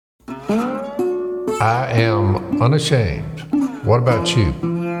I am unashamed. What about you?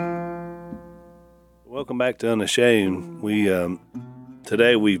 Welcome back to Unashamed.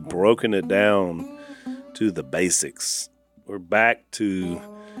 Today we've broken it down to the basics. We're back to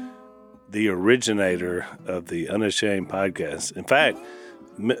the originator of the Unashamed podcast. In fact,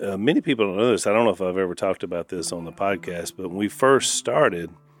 many people don't know this. I don't know if I've ever talked about this on the podcast, but when we first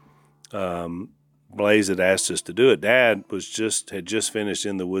started, Blaze had asked us to do it. Dad had just finished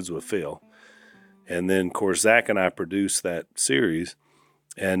In the Woods with Phil. And then, of course, Zach and I produced that series,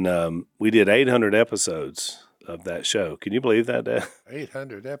 and we did 800 episodes of that show. Can you believe that, Dad?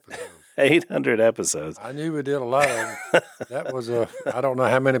 800 episodes. 800 episodes. I knew we did a lot of them. That was I don't know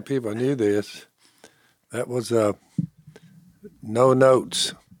how many people knew this. That was no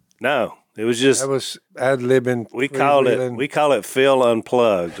notes. No, it was just. That was ad-libbing. We call it Phil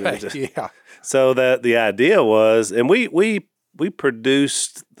Unplugged. Yeah. So that the idea was, and we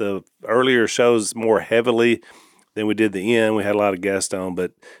produced the earlier shows more heavily than we did the end. We had a lot of guests on,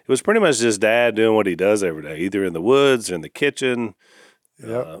 but it was pretty much just Dad doing what he does every day, either in the woods or in the kitchen,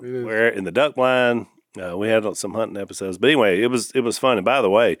 where in the duck blind. We had some hunting episodes, but anyway, it was fun. And by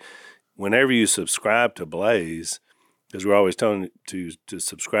the way, whenever you subscribe to Blaze, because we're always telling you to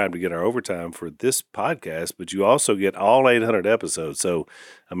subscribe to get our overtime for this podcast, but you also get all 800 episodes. So,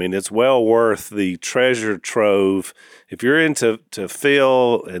 I mean, it's well worth the treasure trove. If you're into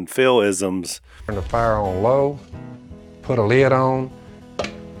Phil and Phil-isms. Turn the fire on low, put a lid on,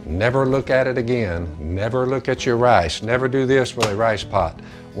 never look at it again, never look at your rice, never do this with a rice pot.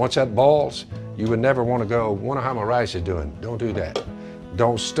 Once that boils, you would never want to go, wonder how my rice is doing. Don't do that.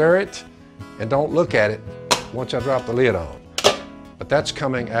 Don't stir it and don't look at it once I drop the lid on. But that's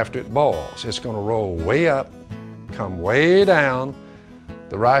coming after it boils. It's going to roll way up, come way down.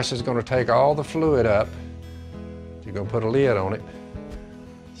 The rice is going to take all the fluid up. You're going to put a lid on it,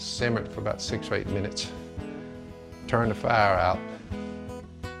 simmer it for about 6 or 8 minutes, turn the fire out,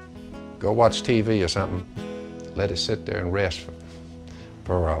 go watch TV or something, let it sit there and rest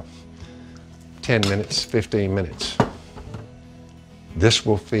for 10 minutes, 15 minutes. This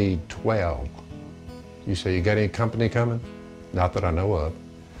will feed 12. You say, you got any company coming? Not that I know of.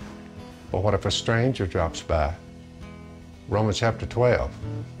 But what if a stranger drops by? Romans chapter 12.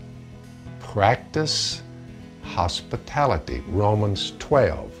 Practice hospitality. Romans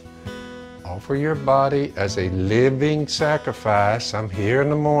 12. Offer your body as a living sacrifice. I'm here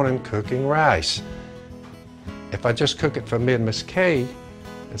in the morning cooking rice. If I just cook it for me and Miss Kay,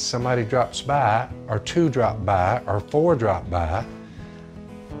 and somebody drops by, or 2 drop by, or 4 drop by,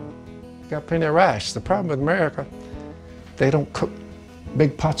 got plenty of rice. The problem with America, they don't cook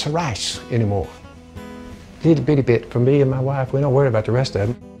big pots of rice anymore. Little bitty bit for me and my wife. We don't worry about the rest of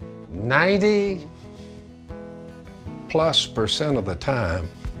them. 90+% of the time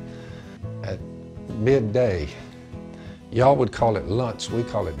at midday, y'all would call it lunch, we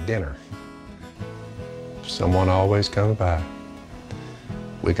call it dinner. Someone always comes by.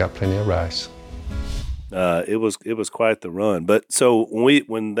 We got plenty of rice. It was quite the run. But so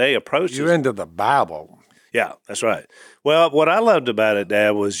when they approached you into the Bible. Yeah, that's right. Well, what I loved about it,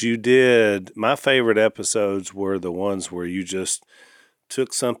 Dad, was my favorite episodes were the ones where you just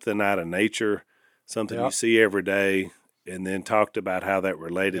took something out of nature, something you see every day, and then talked about how that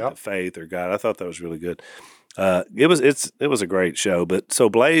related to faith or God. I thought that was really good. It was a great show. But so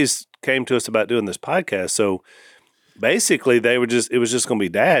Blaze came to us about doing this podcast. So basically, it was just going to be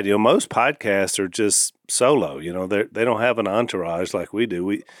Dad. You know, most podcasts are just solo. You know, they don't have an entourage like we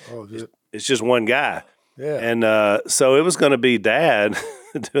do. It's just one guy. Yeah. And so it was going to be Dad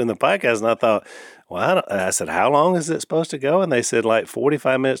doing the podcast, and I thought, well, I said, how long is it supposed to go? And they said like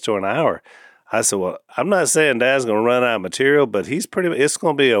 45 minutes to an hour. I said, well, I'm not saying Dad's going to run out of material, but it's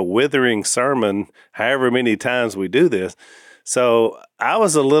going to be a withering sermon however many times we do this. So I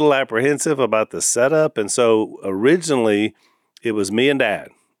was a little apprehensive about the setup, and so originally it was me and Dad.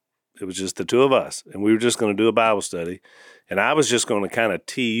 It was just the two of us, and we were just going to do a Bible study, and I was just going to kind of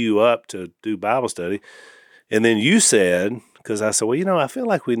tee you up to do Bible study. And then you said, because I said, well, you know, I feel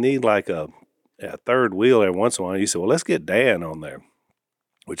like we need like a third wheel every once in a while. You said, well, let's get Dan on there,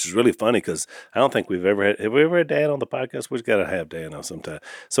 which is really funny because I don't think have we ever had Dan on the podcast? We've got to have Dan on sometime.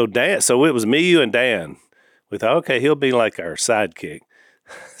 So it was me, you, and Dan. We thought, okay, he'll be like our sidekick.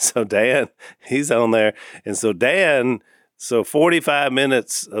 So Dan, he's on there. And so Dan, 45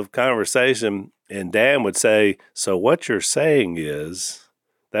 minutes of conversation, and Dan would say, so what you're saying is,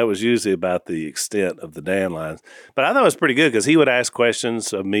 that was usually about the extent of the Dan lines. But I thought it was pretty good because he would ask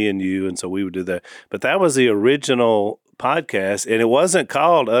questions of me and you, and so we would do that. But that was the original podcast, and it wasn't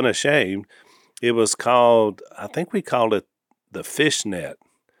called Unashamed. It was called, I think we called it The Fishnet.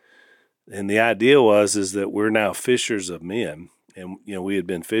 And the idea is that we're now fishers of men. And, we had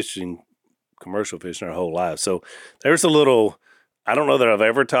been fishing, commercial fishing our whole life. So there's a little, I don't know that I've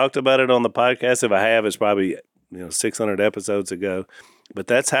ever talked about it on the podcast. If I have, it's probably, 600 episodes ago. But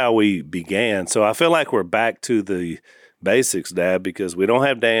that's how we began. So I feel like we're back to the basics, Dad, because we don't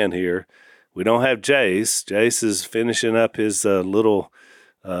have Dan here. We don't have Jace. Jace is finishing up his little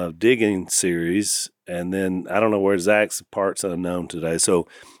digging series. And then I don't know where Zach's part's unknown today. So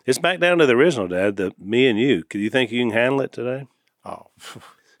it's back down to the original, Dad, me and you. Do you think you can handle it today? Oh,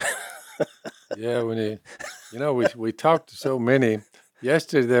 yeah. We talked to so many.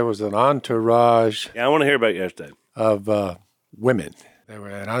 Yesterday there was an entourage. Yeah, I want to hear about yesterday. Of women.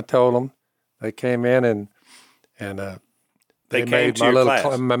 And I told them. They came in and they came to your class.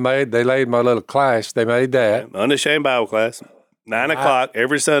 They laid my little class. They made that. Yeah, Unashamed Bible class. 9 o'clock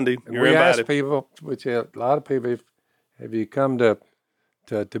every Sunday. You're invited. Asked people, which a lot of people, if you come to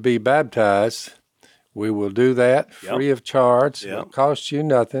be baptized, we will do that free of charge. Yep. It'll cost you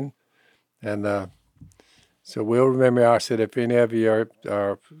nothing. And so we'll remember, I said, if any of you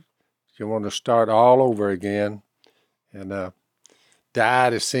you want to start all over again and die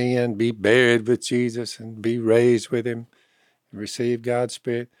to sin, be buried with Jesus and be raised with him and receive God's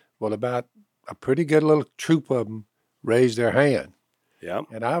Spirit. Well, about a pretty good little troop of them raised their hand. Yeah.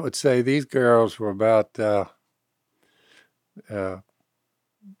 And I would say these girls were about,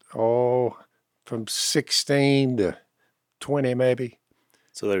 from 16 to 20 maybe.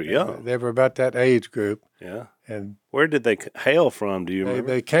 So they're young. They were about that age group. Yeah. And where did they hail from, do you remember?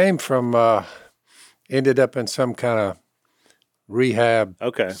 They came from, ended up in some kind of rehab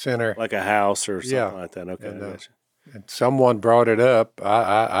center. Like a house or something like that. Okay, and someone brought it up.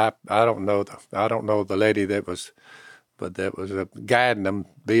 I don't know the lady that was guiding them,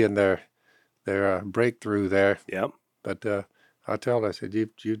 being their breakthrough there. Yep. But I told her, I said,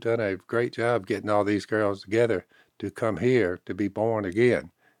 you've done a great job getting all these girls together to come here to be born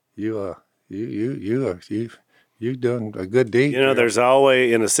again. You've done a good deed. There's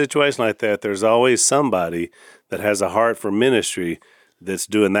always, in a situation like that, there's always somebody that has a heart for ministry that's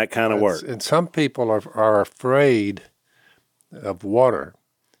doing that kind of work. And some people are afraid of water,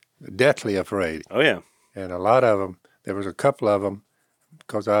 deathly afraid. Oh, yeah. And a lot of them, there was a couple of them,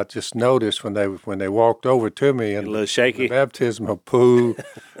 because I just noticed when they walked over to me and a little shaky. The baptismal pool,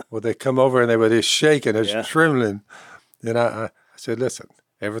 well, they come over and they were just shaking, just trembling. And I said, listen,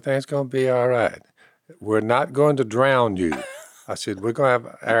 everything's going to be all right. We're not going to drown you. I said, we're going to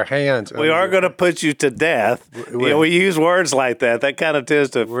have our hands. We are going to put you to death. We use words like that. That kind of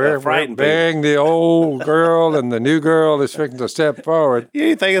tends to frighten people. We're burying the old girl and the new girl is fixing to step forward.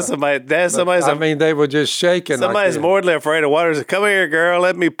 You think of somebody, they were just shaking. Somebody's mortally afraid of water. Said, come here, girl.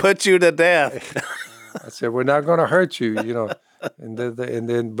 Let me put you to death. I said, we're not going to hurt you,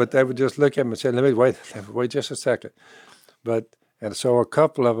 but they would just look at me and say, let me wait just a second. And so a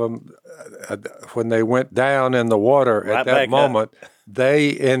couple of them, when they went down in the water at that moment, they,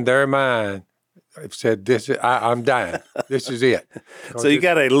 in their mind, said, I'm dying. This is it. So you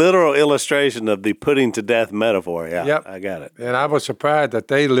got a literal illustration of the putting to death metaphor. Yeah, yep. I got it. And I was surprised that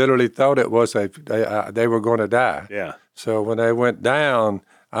they literally thought it was they were going to die. Yeah. So when they went down,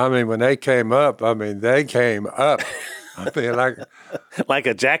 when they came up, they came up. I feel like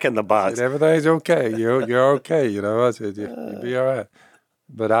a jack in the box. Said, everything's okay. You're okay. I said, you'll be all right.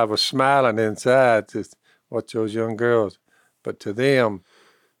 But I was smiling inside to watch those young girls. But to them,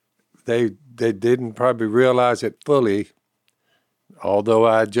 they didn't probably realize it fully, although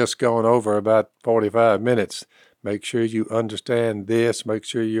I had just gone over about 45 minutes. Make sure you understand this. Make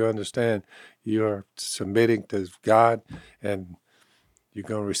sure you understand you're submitting to God and you're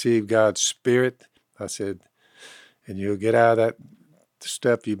going to receive God's Spirit. I said, and you'll get out of that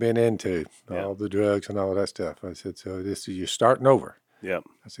stuff you've been into, all the drugs and all that stuff. I said, so you're starting over. Yep.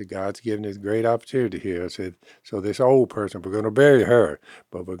 I said, God's given us great opportunity here. I said, so this old person, we're going to bury her,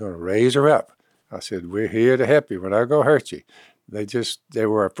 but we're going to raise her up. I said, we're here to help you. We're not going to hurt you. They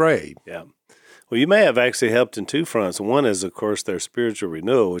were afraid. Yeah. Well, you may have actually helped in two fronts. One is, of course, their spiritual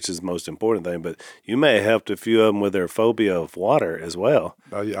renewal, which is the most important thing, but you may have helped a few of them with their phobia of water as well.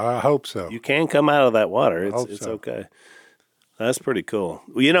 I hope so. You can come out of that water. It's okay. That's pretty cool.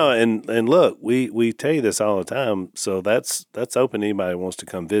 Well, and look, we tell you this all the time, so that's open to anybody who wants to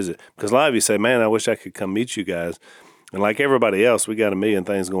come visit. Because a lot of you say, man, I wish I could come meet you guys. And like everybody else, we got a million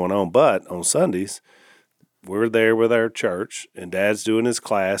things going on. But on Sundays, we're there with our church, and Dad's doing his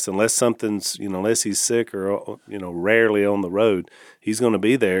class. Unless something's, unless he's sick or, rarely on the road, he's going to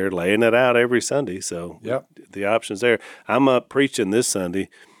be there laying it out every Sunday. So the option's there. I'm up preaching this Sunday,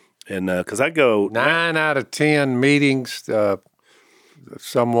 and because I go 9 out of 10 meetings,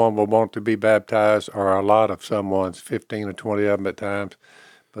 someone will want to be baptized, or a lot of someone's, 15 or 20 of them at times.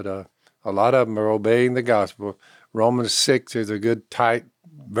 But a lot of them are obeying the gospel. Romans 6 is a good tight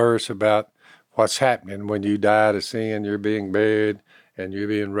verse about what's happening when you die to sin. You're being buried and you're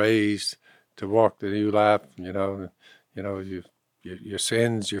being raised to walk the new life. Your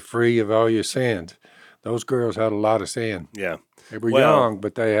sins, you're free of all your sins. Those girls had a lot of sin. Yeah. They were young,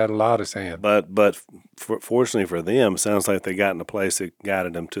 but they had a lot of sin. But fortunately for them, it sounds like they got in a place that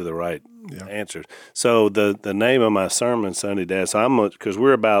guided them to the right answers. So the name of my sermon Sunday, Dad, so because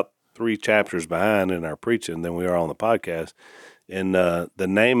we're about 3 chapters behind in our preaching than we are on the podcast, and the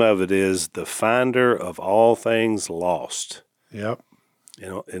name of it is The Finder of All Things Lost. Yep.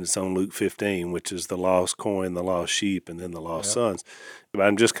 And it's on Luke 15, which is the lost coin, the lost sheep, and then the lost sons.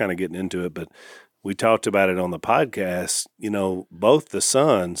 I'm just kind of getting into it, but we talked about it on the podcast. Both the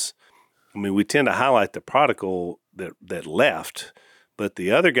sons, we tend to highlight the prodigal that left, but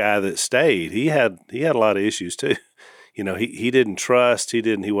the other guy that stayed, he had a lot of issues too. He didn't trust,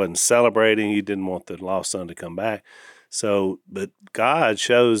 he wasn't celebrating, he didn't want the lost son to come back. So, but God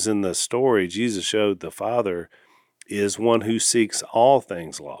shows in the story, Jesus showed the Father is one who seeks all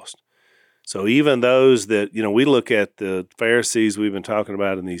things lost. So even those that, we look at the Pharisees we've been talking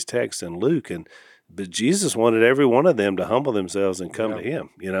about in these texts in Luke, but Jesus wanted every one of them to humble themselves and come to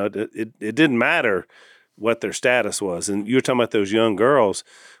him. It didn't matter what their status was. And you're talking about those young girls,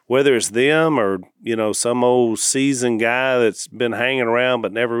 whether it's them or, some old seasoned guy that's been hanging around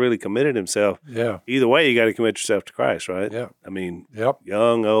but never really committed himself. Yeah. Either way, you got to commit yourself to Christ, right? Yeah.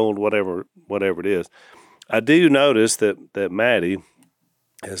 Young, old, whatever it is. I do notice that Maddie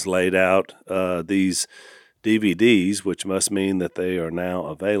has laid out these DVDs, which must mean that they are now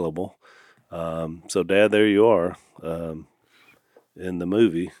available. So, Dad, there you are in the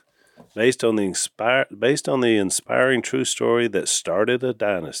movie, based on the inspiring true story that started a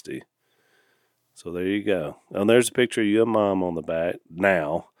dynasty. So there you go. And there's a picture of you and Mom on the back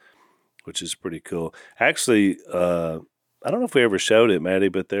now, which is pretty cool. Actually, I don't know if we ever showed it, Maddie,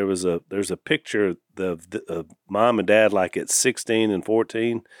 but there's a picture of Mom and Dad like at 16 and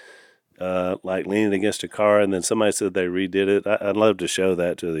 14, like leaning against a car, and then somebody said they redid it. I'd love to show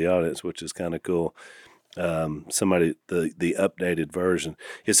that to the audience, which is kind of cool. The updated version.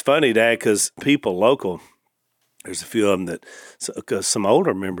 It's funny, Dad, because people local, there's a few of them because some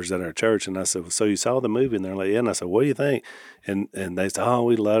older members at our church, and I said, well, so you saw the movie? And they're like, yeah. And I said, what do you think? And they said, oh,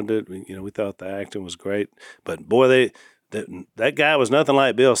 we loved it. We thought the acting was great. But boy, that guy was nothing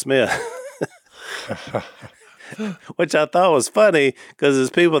like Bill Smith. Which I thought was funny because there's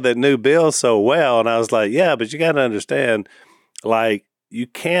people that knew Bill so well. And I was like, yeah, but you got to understand, like, you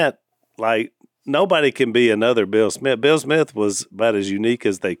can't, like, nobody can be another Bill Smith. Bill Smith was about as unique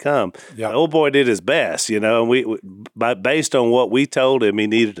as they come. Yeah. The old boy did his best, and based on what we told him he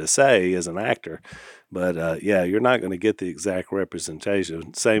needed to say as an actor. But, you're not going to get the exact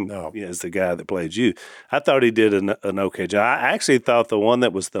representation. Same as the guy that played you. I thought he did an okay job. I actually thought the one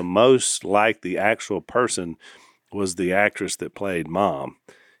that was the most like the actual person was the actress that played Mom,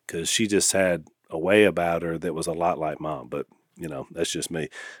 because she just had a way about her that was a lot like Mom. But, that's just me.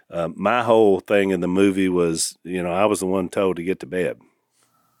 My whole thing in the movie was, I was the one told to get to bed.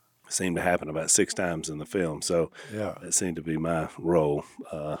 It seemed to happen about 6 times in the film. So that seemed to be my role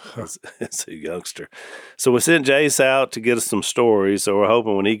as a youngster. So we sent Jace out to get us some stories. So we're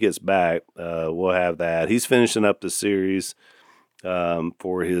hoping when he gets back, we'll have that. He's finishing up the series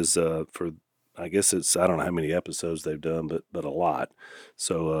for his, I guess I don't know how many episodes they've done, but a lot.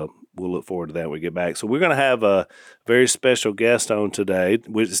 So we'll look forward to that when we get back. So we're going to have a very special guest on today.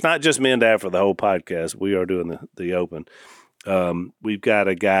 It's not just me and Dad for the whole podcast. We are doing the open. We've got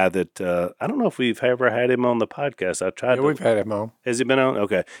a guy that I don't know if we've ever had him on the podcast. We've had him on. Has he been on?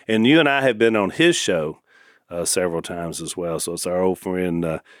 Okay. And you and I have been on his show several times as well. So it's our old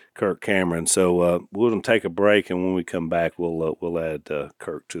friend Kirk Cameron. So we're going to take a break, and when we come back, we'll add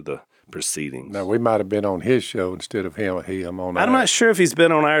Kirk to the proceedings. No, we might have been on his show instead of him on ours. I'm not sure if he's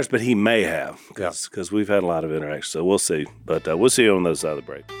been on ours, but he may have, because we've had a lot of interaction. So we'll see. But we'll see you on the other side of the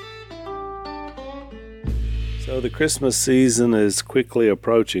break. So the Christmas season is quickly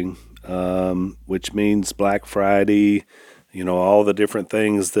approaching, which means Black Friday, all the different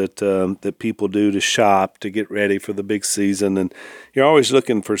things that people do to shop to get ready for the big season. And you're always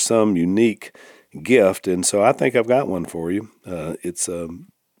looking for some unique gift. And so I think I've got one for you. It's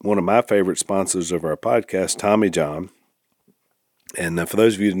one of my favorite sponsors of our podcast, Tommy John. And for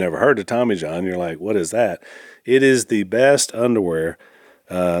those of you who've never heard of Tommy John, you're like, what is that? It is the best underwear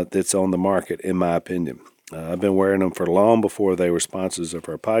that's on the market, in my opinion. I've been wearing them for long before they were sponsors of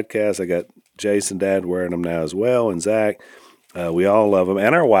our podcast. I got Jason, Dad, wearing them now as well, and Zach. We all love them,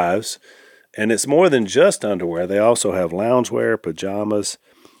 and our wives. And it's more than just underwear. They also have loungewear, pajamas.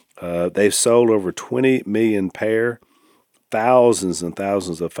 They've sold over 20 million pair, thousands and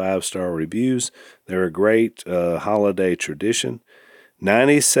thousands of 5-star reviews. They're a great holiday tradition.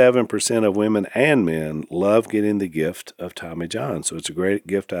 97% of women and men love getting the gift of Tommy John. So it's a great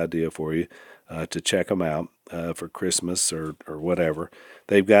gift idea for you to check them out for Christmas or whatever.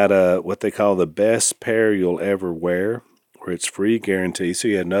 They've got what they call the best pair you'll ever wear, where it's free guarantee, so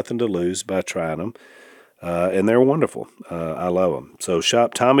you have nothing to lose by trying them. And they're wonderful. I love them. So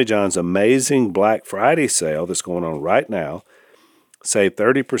shop Tommy John's amazing Black Friday sale that's going on right now. Save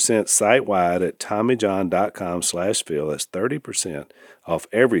 30% site-wide at TommyJohn.com/Phil. That's 30% off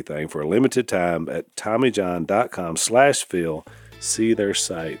everything for a limited time at TommyJohn.com/Phil. See their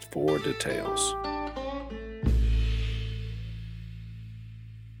site for details.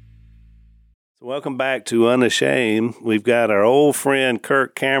 So welcome back to Unashamed. We've got our old friend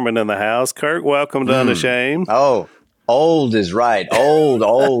Kirk Cameron in the house. Kirk, welcome to Unashamed. Oh, old is right. Old.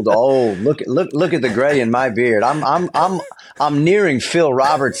 Look at the gray in my beard. I'm nearing Phil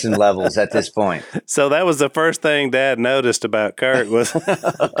Robertson levels at this point. So that was the first thing Dad noticed about Kirk was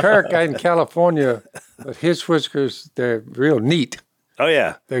Kirk in California, his whiskers, they're real neat. Oh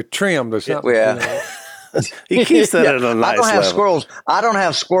yeah, They're trimmed or something. Yeah. You know. he keeps that at a nice level. I don't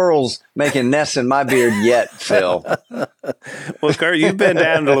have squirrels making nests in my beard yet, Phil. Well, Kurt, you've been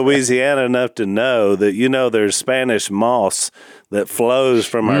down to Louisiana enough to know that there's Spanish moss that flows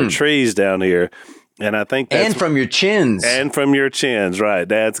from our trees down here. And I think that's... And from your chins. And from your chins, right.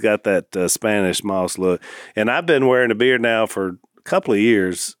 Dad's got that Spanish moss look. And I've been wearing a beard now for a couple of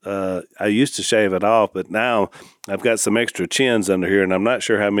years. I used to shave it off, but now I've got some extra chins under here, and I'm not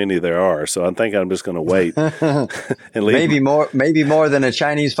sure how many there are. So I think I'm just going to wait and leave. Maybe more than a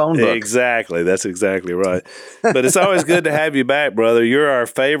Chinese phone book. Exactly. That's exactly right. But it's always good to have you back, brother. You're our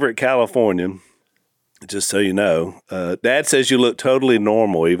favorite Californian, just so you know. Dad says you look totally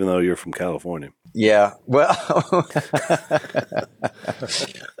normal, even though you're from California. Yeah, well,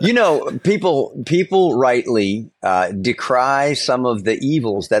 people rightly decry some of the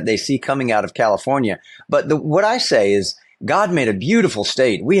evils that they see coming out of California. But what I say is God made a beautiful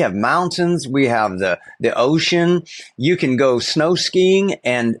state. We have mountains. We have the ocean. You can go snow skiing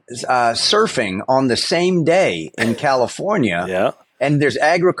and surfing on the same day in California. Yeah. And there's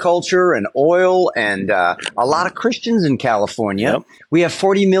agriculture and oil and a lot of Christians in California. Yep. We have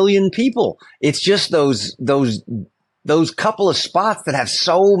 40 million people. It's just those couple of spots that have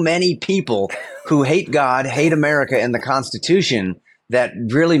so many people who hate God, hate America and the Constitution that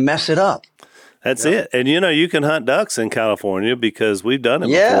really mess it up. That's it. And, you can hunt ducks in California because we've done it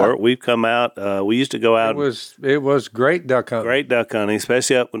before. We've come out. We used to go out. It was great duck hunting. Great duck hunting,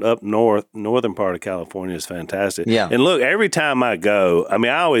 especially up north. Northern part of California is fantastic. Yeah. And look, every time I go,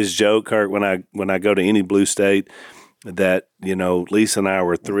 I always joke, Kirk, when I go to any blue state that, Lisa and I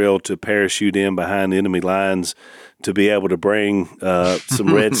were thrilled to parachute in behind enemy lines to be able to bring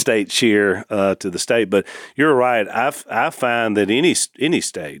some red state cheer to the state. But you're right. I find that any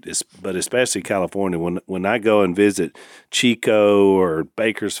state, but especially California, when I go and visit Chico or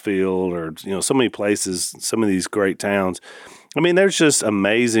Bakersfield or so many places, some of these great towns, there's just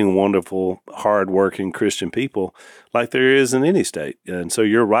amazing, wonderful, hardworking Christian people like there is in any state. And so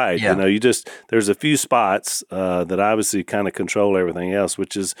you're right. Yeah. There's a few spots that obviously kind of control everything else,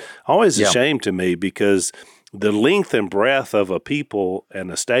 which is always a shame to me because the length and breadth of a people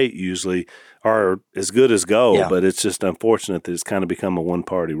and a state usually are as good as gold, but it's just unfortunate that it's kind of become a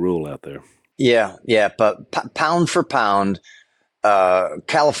one-party rule out there. Yeah. But pound for pound,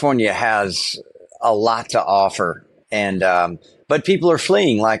 California has a lot to offer. And but people are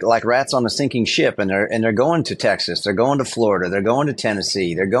fleeing like rats on a sinking ship, and they're going to Texas, they're going to Florida, they're going to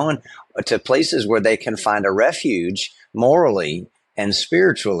Tennessee, they're going to places where they can find a refuge morally and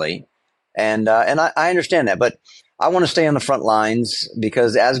spiritually. And I understand that, but I want to stay on the front lines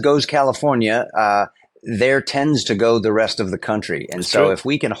because as goes California, there tends to go the rest of the country. And so if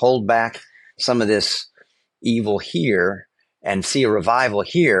we can hold back some of this evil here and see a revival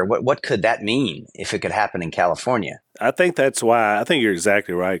here, what could that mean if it could happen in California? I think that's why. I think you're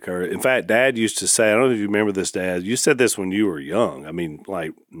exactly right, Kurt. In fact, Dad used to say, I don't know if you remember this, Dad. You said this when you were young.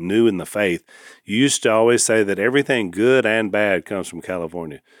 Like new in the faith. You used to always say that everything good and bad comes from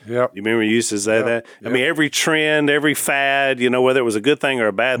California. Yep. You remember you used to say that? Yep. Every trend, every fad, whether it was a good thing or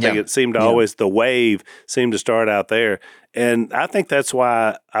a bad thing, it seemed to always, the wave seemed to start out there. And I think that's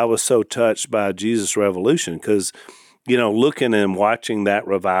why I was so touched by Jesus Revolution because, looking and watching that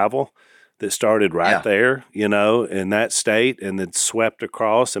revival, that started right Yeah. there, you know, in that state, and then swept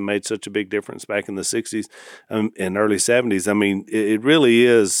across and made such a big difference back in the 60s and early 70s. I mean, it really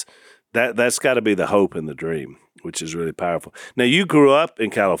is that's got to be the hope and the dream, which is really powerful. Now, you grew up in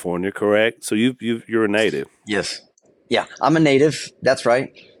California, correct? So you're a native. Yes. Yeah, I'm a native. That's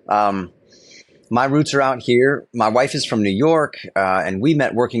right. My roots are out here. My wife is from New York, and we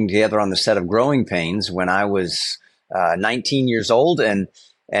met working together on the set of Growing Pains when I was 19 years old, and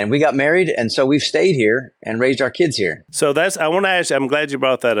we got married, and so we've stayed here and raised our kids here. So I want to ask you, I'm glad you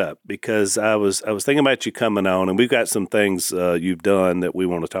brought that up, because I was thinking about you coming on, and we've got some things you've done that we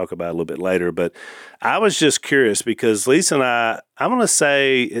want to talk about a little bit later. But I was just curious because Lisa and I'm going to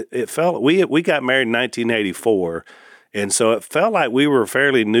say it felt we got married in 1984. And so it felt like we were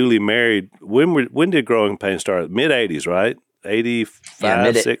fairly newly married. When did Growing Pains start? Mid 80s, right?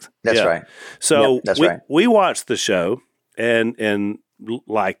 85, 6? That's right. So yep, that's right. We watched the show and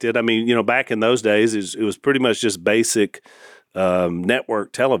liked it. I mean, you know, back in those days, it was pretty much just basic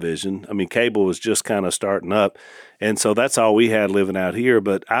network television. I mean, cable was just kind of starting up. And so that's all we had living out here.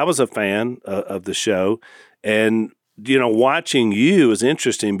 But I was a fan of the show. And, you know, watching you is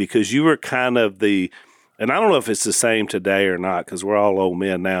interesting because you were kind of and I don't know if it's the same today or not because we're all old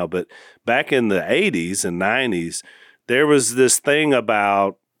men now, but back in the 80s and 90s, there was this thing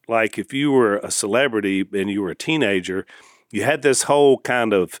about, like, if you were a celebrity and you were a teenager, you had this whole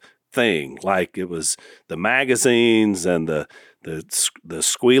kind of thing. Like, it was the magazines and the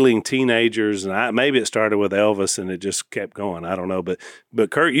squealing teenagers, and maybe it started with Elvis and it just kept going. I don't know, but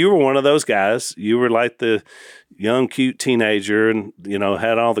Kirk, you were one of those guys. You were like the young, cute teenager, and you know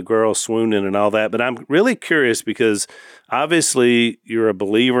had all the girls swooning and all that. But I'm really curious because obviously you're a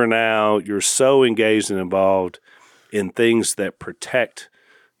believer now. You're so engaged and involved in things that protect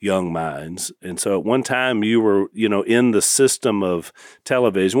young minds. And so at one time you were, you know, in the system of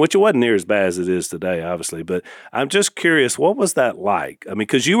television, which it wasn't near as bad as it is today, obviously. But I'm just curious, what was that like? I mean,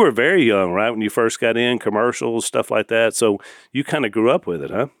 because you were very young, right, when you first got in, commercials, stuff like that. So you kind of grew up with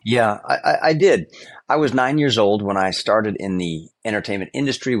it, huh? Yeah, I did. I was 9 years old when I started in the entertainment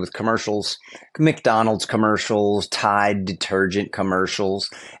industry with commercials, McDonald's commercials, Tide detergent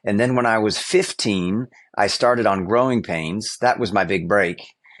commercials. And then when I was 15, I started on Growing Pains. That was my big break.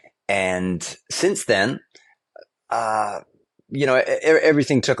 And since then, you know,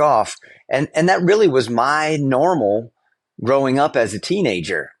 everything took off. And that really was my normal growing up as a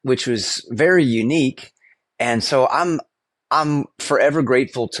teenager, which was very unique. And so I'm forever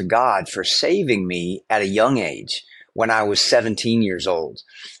grateful to God for saving me at a young age when I was 17 years old,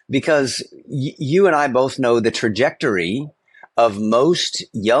 because you and I both know the trajectory of most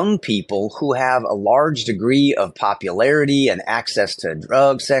young people who have a large degree of popularity and access to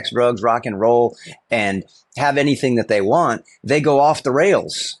drugs, sex, drugs, rock and roll, and have anything that they want. They go off the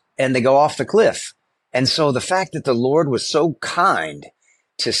rails and they go off the cliff. And so the fact that the Lord was so kind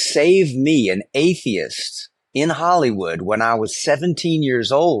to save me, an atheist in Hollywood when I was 17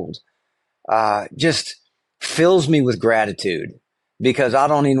 years old, just fills me with gratitude, because I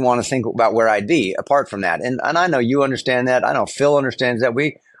don't even want to think about where I'd be apart from that. And I know you understand that. I know Phil understands that.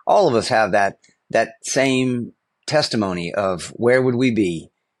 All of us have that same testimony of where would we be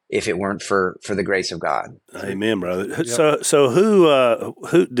if it weren't for the grace of God. Amen, brother. Yep. So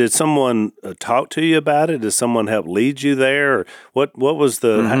who did someone talk to you about it? Did someone help lead you there? Or what was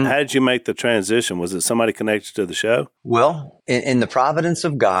the, how did you make the transition? Was it somebody connected to the show? Well, in the providence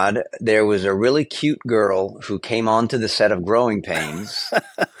of God, there was a really cute girl who came onto the set of Growing Pains.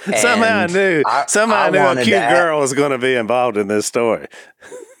 Somehow I knew a cute girl was going to be involved in this story.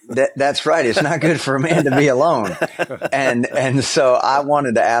 That's right. It's not good for a man to be alone. And so I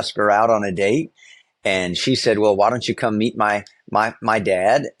wanted to ask her out on a date. And she said, well, why don't you come meet my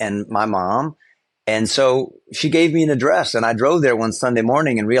dad and my mom? And so she gave me an address, and I drove there one Sunday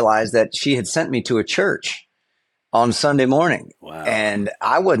morning and realized that she had sent me to a church on Sunday morning. Wow. And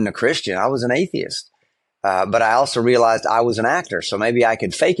I wasn't a Christian. I was an atheist. But I also realized I was an actor, so maybe I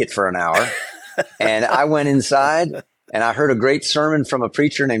could fake it for an hour. And I went inside and I heard a great sermon from a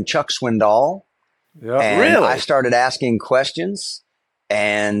preacher named Chuck Swindoll. Yeah. And Really? I started asking questions.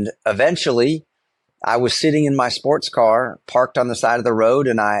 And eventually I was sitting in my sports car parked on the side of the road,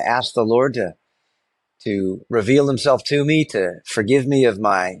 and I asked the Lord to reveal himself to me, to forgive me of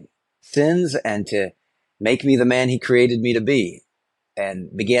my sins, and to make me the man he created me to be, and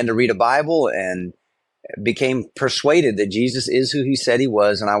began to read a Bible and became persuaded that Jesus is who he said he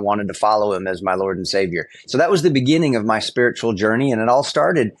was, and I wanted to follow him as my Lord and Savior. So that was the beginning of my spiritual journey, and it all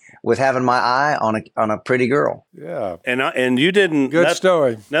started with having my eye on a pretty girl. Yeah. And you didn't Good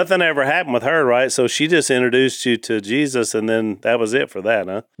story. Nothing ever happened with her, right? So she just introduced you to Jesus, and then that was it for that,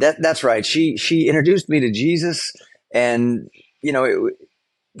 huh? That's right. She introduced me to Jesus, and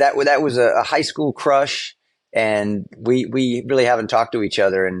that was a high school crush, and we really haven't talked to each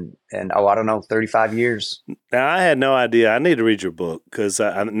other in I don't know, 35 years. Now, I had no idea. I need to read your book because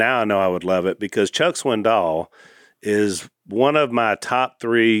now I know I would love it, because Chuck Swindoll is one of my top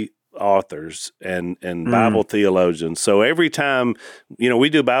 3 authors and Bible theologians. So every time, we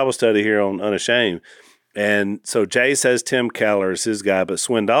do Bible study here on Unashamed. And so Jay says Tim Keller is his guy, but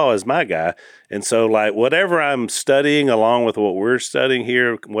Swindoll is my guy. And so like whatever I'm studying along with what we're studying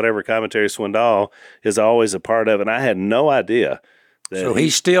here, whatever commentary Swindoll is always a part of. And I had no idea. So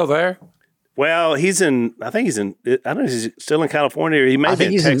he's still there? Well, I think he's in, I don't know if he's still in California, or he may be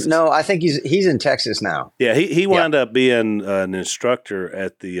in Texas. I think he's in Texas now. Yeah, he wound up being an instructor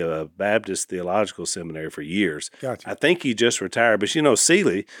at the Baptist Theological Seminary for years. Gotcha. I think he just retired. But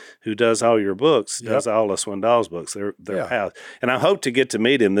Seeley, who does all your books, does all of Swindoll's books. They're pals. And I hope to get to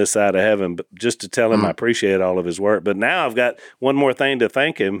meet him this side of heaven, but just to tell him I appreciate all of his work. But now I've got one more thing to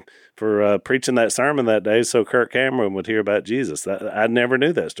thank him for preaching that sermon that day, so Kirk Cameron would hear about Jesus. I never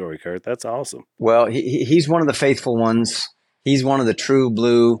knew that story, Kurt. That's awesome. Well, he's one of the faithful ones. He's one of the true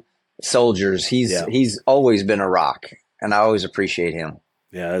blue soldiers. He's always been a rock, and I always appreciate him.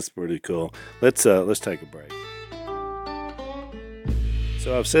 Yeah, that's pretty cool. Let's take a break.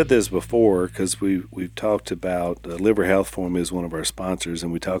 So I've said this before because we've talked about Liver Health Formula is one of our sponsors,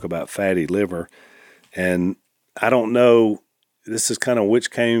 and we talk about fatty liver, and I don't know. This is kind of which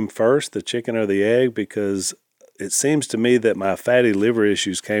came first, the chicken or the egg, because it seems to me that my fatty liver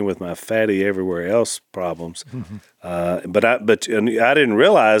issues came with my fatty everywhere else problems. But I didn't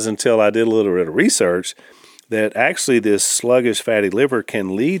realize until I did a little bit of research that actually this sluggish fatty liver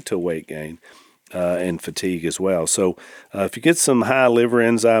can lead to weight gain and fatigue as well. So if you get some high liver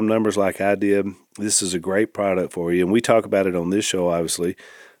enzyme numbers like I did, this is a great product for you. And we talk about it on this show, obviously.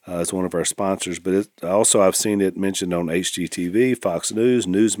 It's one of our sponsors, but also I've seen it mentioned on HGTV, Fox News,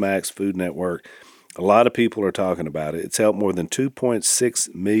 Newsmax, Food Network. A lot of people are talking about it. It's helped more than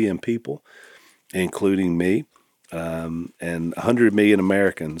 2.6 million people, including me, and 100 million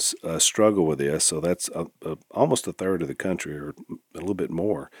Americans struggle with this. So that's almost a third of the country, or a little bit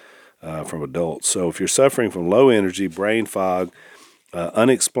more from adults. So if you're suffering from low energy, brain fog,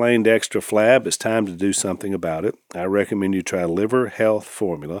 unexplained extra flab, it's time to do something about it. I recommend you try Liver Health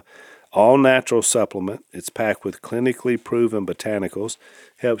Formula, all natural supplement. It's packed with clinically proven botanicals,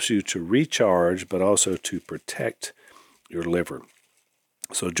 helps you to recharge, but also to protect your liver.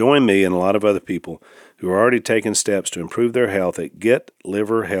 So join me and a lot of other people who are already taking steps to improve their health at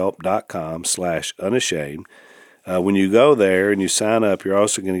getliverhelp.com/unashamed. When you go there and you sign up, you're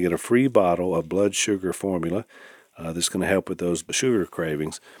also going to get a free bottle of blood sugar formula. That's going to help with those sugar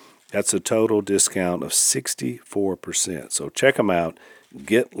cravings. That's a total discount of 64%. So check them out,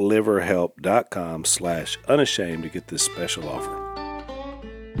 getliverhelp.com/unashamed to get this special offer.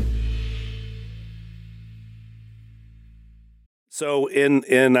 So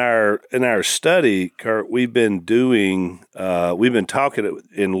in our study, Kurt, we've been talking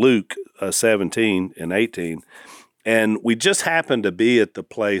in Luke 17 and 18, and we just happened to be at the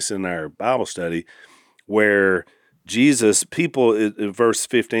place in our Bible study where Jesus, people, in verse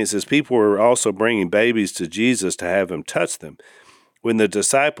 15 says, people were also bringing babies to Jesus to have him touch them. When the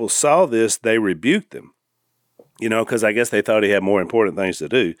disciples saw this, they rebuked them, because I guess they thought he had more important things to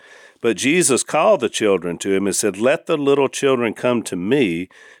do. But Jesus called the children to him and said, "Let the little children come to me.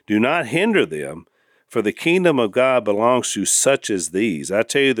 Do not hinder them, for the kingdom of God belongs to such as these. I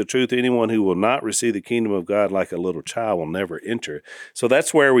tell you the truth, anyone who will not receive the kingdom of God like a little child will never enter." So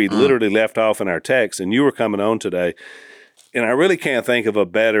that's where we literally left off in our text, and you were coming on today. And I really can't think of a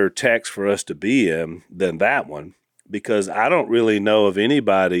better text for us to be in than that one, because I don't really know of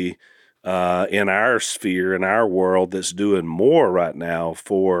anybody in our sphere, in our world, that's doing more right now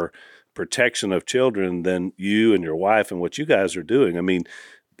for protection of children than you and your wife and what you guys are doing. I mean,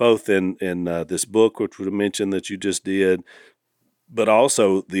 both in this book, which we mentioned that you just did, but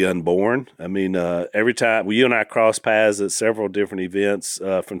also the unborn. I mean, every time you and I cross paths at several different events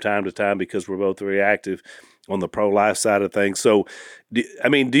from time to time because we're both very active on the pro-life side of things. So, do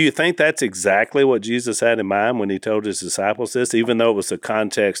you think that's exactly what Jesus had in mind when he told his disciples this, even though it was the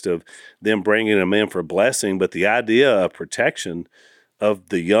context of them bringing them in for blessing, but the idea of protection of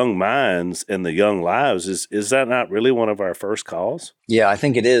the young minds and the young lives, is that not really one of our first calls? Yeah, I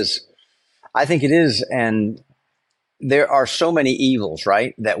think it is. I think it is. And there are so many evils,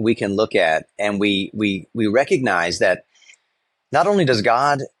 right, that we can look at, and we recognize that not only does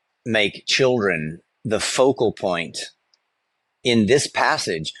God make children the focal point in this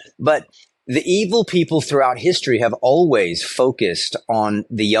passage, but the evil people throughout history have always focused on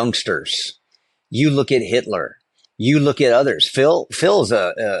the youngsters. You look at Hitler. You look at others. Phil's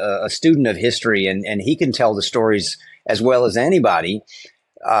a student of history, and he can tell the stories as well as anybody.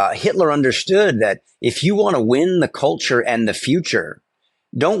 Hitler understood that if you want to win the culture and the future,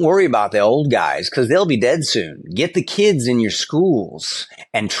 don't worry about the old guys because they'll be dead soon. Get the kids in your schools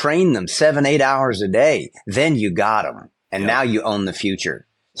and train them 7-8 hours a day. Then you got them. And now you own the future.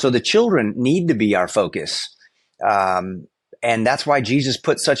 So the children need to be our focus. And that's why Jesus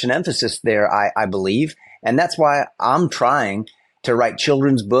put such an emphasis there, I believe. And that's why I'm trying to write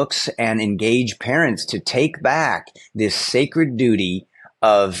children's books and engage parents to take back this sacred duty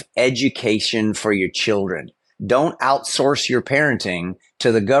of education for your children. Don't outsource your parenting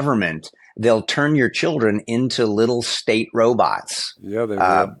to the government. They'll turn your children into little state robots. Yeah, they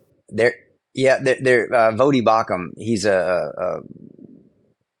will. Vodi Bakum, he's a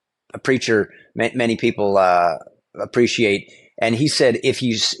preacher many people appreciate. And he said, if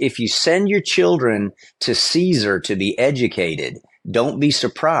you send your children to Caesar to be educated, don't be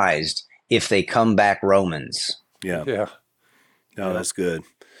surprised if they come back Romans. Yeah. Yeah. No, that's good.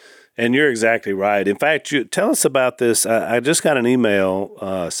 And you're exactly right. In fact, tell us about this. I just got an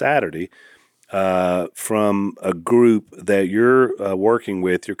email Saturday from a group that you're working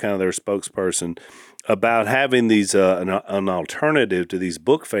with. You're kind of their spokesperson about having these an alternative to these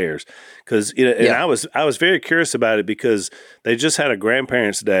book fairs. Because and I was very curious about it because they just had a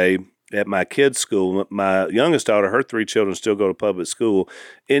grandparents' day at my kids' school. My youngest daughter, her 3 children still go to public school.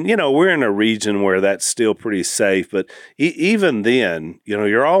 And, we're in a region where that's still pretty safe. But even then,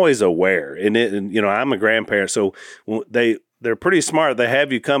 you're always aware. And I'm a grandparent, so they're pretty smart. They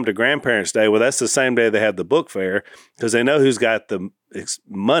have you come to Grandparents' Day. Well, that's the same day they have the book fair because they know who's got the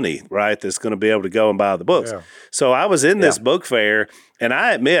money, right, that's going to be able to go and buy the books. Yeah. So I was in this book fair, and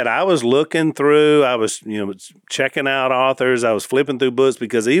I admit I was looking through, I was checking out authors, I was flipping through books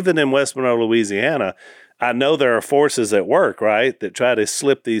because even in West Monroe, Louisiana, I know there are forces at work, right, that try to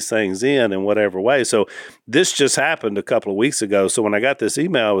slip these things in whatever way. So this just happened a couple of weeks ago. So when I got this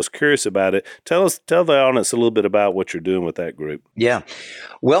email, I was curious about it. Tell the audience a little bit about what you're doing with that group. Yeah.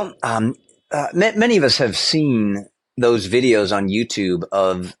 Well, many of us have seen those videos on YouTube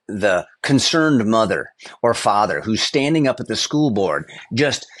of the concerned mother or father who's standing up at the school board,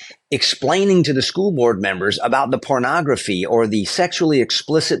 just explaining to the school board members about the pornography or the sexually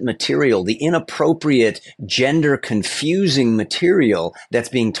explicit material, the inappropriate, gender confusing material that's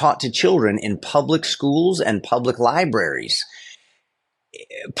being taught to children in public schools and public libraries,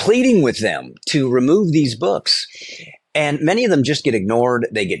 pleading with them to remove these books. And many of them just get ignored.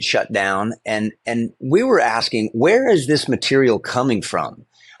 They get shut down. And we were asking, where is this material coming from?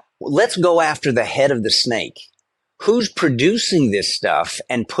 Let's go after the head of the snake. Who's producing this stuff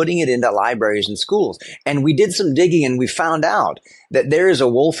and putting it into libraries and schools? And we did some digging and we found out that there is a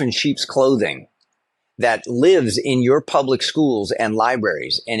wolf in sheep's clothing that lives in your public schools and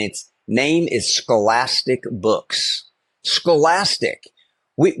libraries. And its name is Scholastic Books. Scholastic.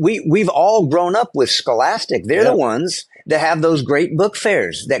 We've all grown up with Scholastic. They're the ones that have those great book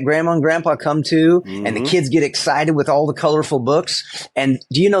fairs that grandma and grandpa come to, and the kids get excited with all the colorful books. And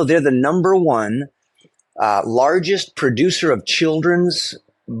do you know they're the number one largest producer of children's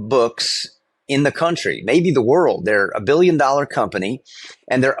books in the country, maybe the world. They're $1 billion company,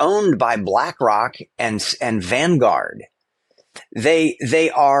 and they're owned by BlackRock and Vanguard. They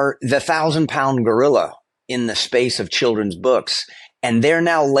are the 1,000-pound gorilla in the space of children's books. And they're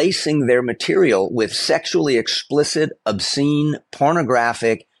now lacing their material with sexually explicit, obscene,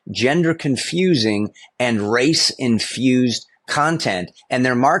 pornographic, gender confusing, and race infused content. And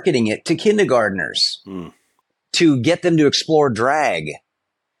they're marketing it to kindergartners to get them to explore drag.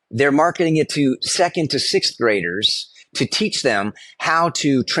 They're marketing it to 2nd to 6th graders to teach them how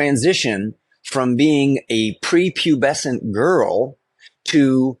to transition from being a prepubescent girl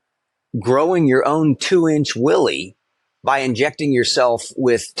to growing your own 2-inch willy by injecting yourself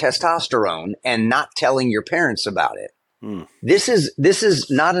with testosterone and not telling your parents about it. This is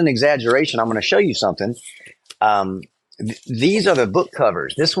not an exaggeration. I'm going to show you something. These are the book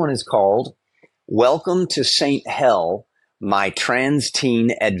covers. This one is called Welcome to St. Hell, My Trans Teen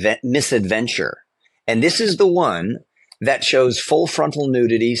Misadventure. And this is the one that shows full frontal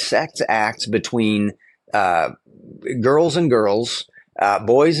nudity, sex acts between girls and girls,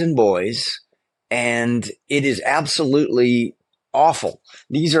 boys and boys. And it is absolutely awful.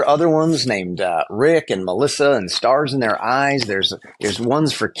 These are other ones named Rick and Melissa and stars in their eyes. There's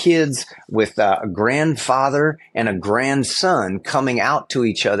ones for kids with a grandfather and a grandson coming out to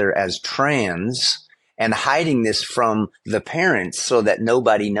each other as trans and hiding this from the parents so that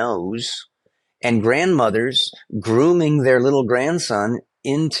nobody knows, and grandmothers grooming their little grandson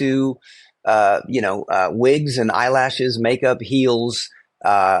into wigs and eyelashes, makeup, heels,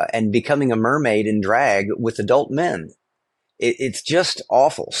 and becoming a mermaid in drag with adult men. It's just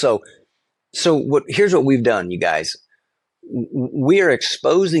awful. So here's what we've done, you guys. We are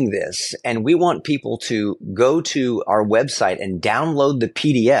exposing this, and we want people to go to our website and download the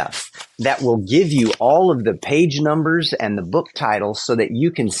PDF that will give you all of the page numbers and the book titles so that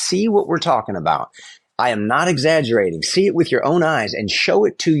you can see what we're talking about. I am not exaggerating. See it with your own eyes and show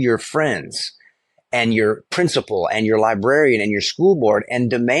it to your friends and your principal and your librarian and your school board, and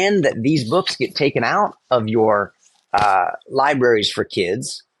demand that these books get taken out of your libraries for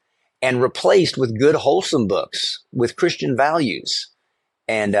kids and replaced with good, wholesome books with Christian values.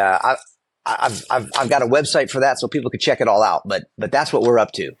 And I've got a website for that, so people could check it all out. But that's what we're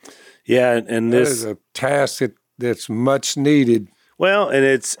up to. Yeah, and this is a task that's much needed. Well, and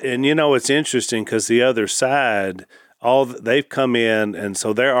it's interesting because the other side, they've come in, and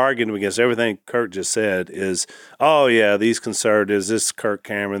so they're arguing against everything Kirk just said is, oh yeah, these conservatives, this Kirk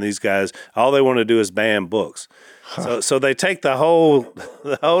Cameron, these guys, all they want to do is ban books. So they take the whole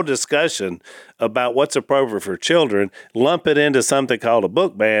discussion about what's appropriate for children, lump it into something called a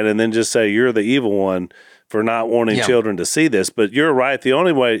book ban, and then just say you're the evil one for not wanting children to see this. But you're right. The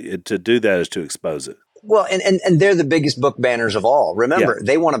only way to do that is to expose it. Well, and they're the biggest book banners of all. Remember,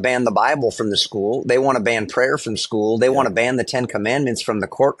 they want to ban the Bible from the school. They want to ban prayer from school. They want to ban the 10 Commandments from the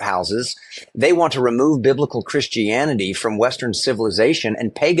courthouses. They want to remove biblical Christianity from Western civilization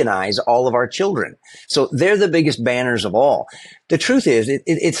and paganize all of our children. So they're the biggest banners of all. The truth is,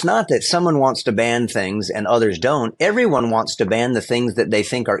 it's not that someone wants to ban things and others don't. Everyone wants to ban the things that they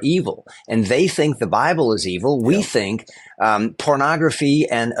think are evil. And they think the Bible is evil. We think pornography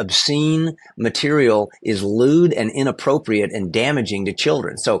and obscene material is lewd and inappropriate and damaging to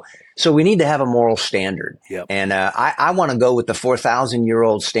children. So we need to have a moral standard. Yep. And I want to go with the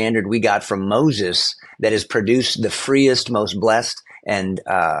 4,000-year-old standard we got from Moses that has produced the freest, most blessed, and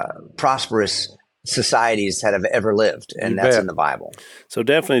prosperous societies that have ever lived, and that's in the Bible. So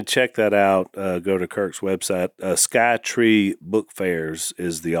definitely check that out. Go to Kirk's website. Sky Tree Book Fairs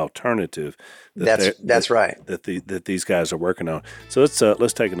is the alternative. That's right. That these guys are working on. So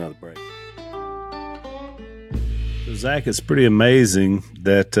let's take another break. So Zach, it's pretty amazing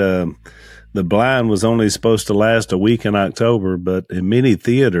that The Blind was only supposed to last a week in October, but in many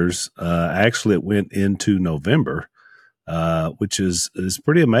theaters, actually it went into November. Which is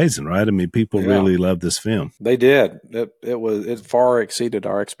pretty amazing, right? I mean, people really love this film. They did. It far exceeded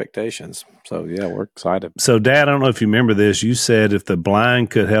our expectations. So yeah, we're excited. So Dad, I don't know if you remember this. You said if The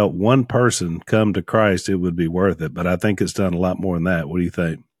Blind could help one person come to Christ, it would be worth it. But I think it's done a lot more than that. What do you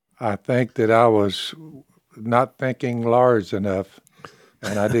think? I think that I was not thinking large enough,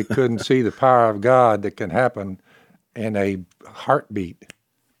 and I couldn't see the power of God that can happen in a heartbeat.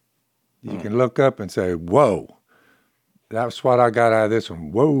 You can look up and say, "Whoa." That's what I got out of this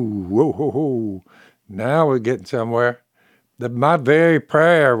one. Whoa, whoa, whoa, whoa. Now we're getting somewhere. My very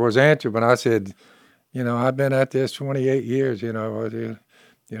prayer was answered when I said, I've been at this 28 years,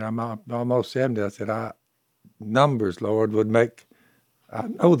 I'm almost 70. I said, numbers, Lord, I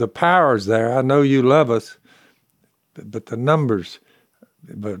know the power's there. I know you love us, but the numbers,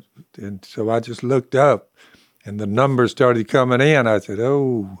 and so I just looked up. And the numbers started coming in. I said,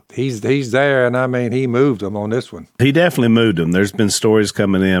 oh, he's there. And I mean, he moved them on this one. He definitely moved them. There's been stories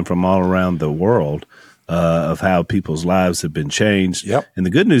coming in from all around the world of how people's lives have been changed. Yep. And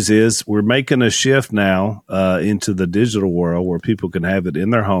the good news is we're making a shift now into the digital world where people can have it in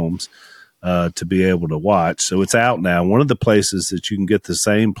their homes to be able to watch. So it's out now. One of the places that you can get the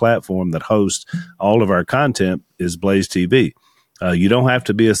same platform that hosts all of our content is Blaze TV. You don't have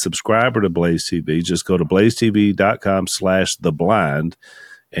to be a subscriber to Blaze TV. Just go to blazetv.com/theblind,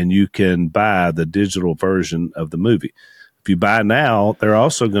 and you can buy the digital version of the movie. If you buy now, they're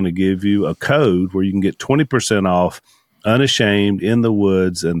also going to give you a code where you can get 20% off Unashamed, In the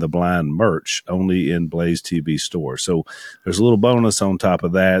Woods, and The Blind merch only in Blaze TV store. So there's a little bonus on top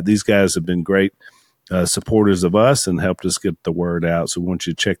of that. These guys have been great supporters of us and helped us get the word out. So once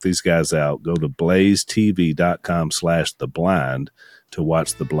you check these guys out, go to blazetv.com/theblind to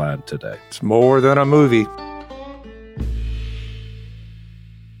watch The Blind today. It's more than a movie.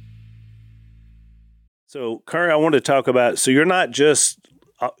 So, Kirk, I want to talk about, so you're not just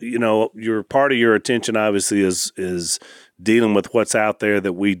your part of your attention obviously is dealing with what's out there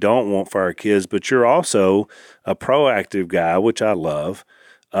that we don't want for our kids, but you're also a proactive guy, which I love.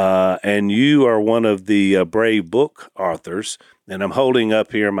 And you are one of the Brave book authors, and I'm holding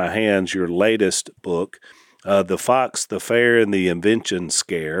up here in my hands your latest book, The Fox, the Fair, and the Invention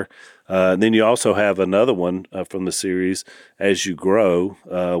Scare. And then you also have another one from the series, As You Grow,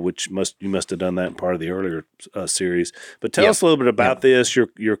 which you must have done that in part of the earlier series. But tell us a little bit about this,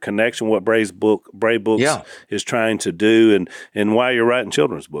 your connection, what Brave Books is trying to do, and why you're writing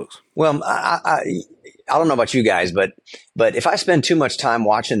children's books. Well, I don't know about you guys, but if I spend too much time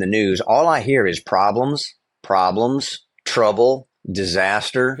watching the news, all I hear is problems, trouble,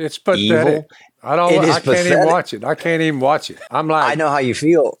 disaster, It's pathetic. evil. I can't even watch it. I can't even watch it. I'm like, I know how you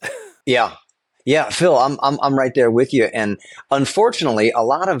feel. Yeah, Phil, I'm right there with you. And unfortunately, a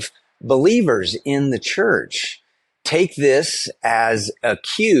lot of believers in the church take this as a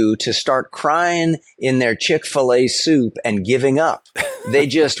cue to start crying in their Chick-fil-A soup and giving up. They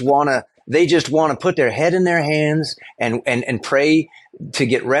just want to put their head in their hands and pray to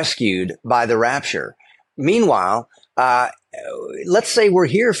get rescued by the rapture. Meanwhile, let's say we're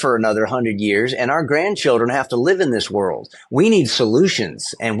here for another 100 years and our grandchildren have to live in this world. We need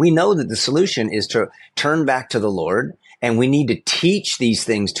solutions, and we know that the solution is to turn back to the Lord, and we need to teach these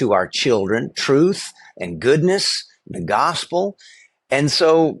things to our children, truth and goodness, the gospel. And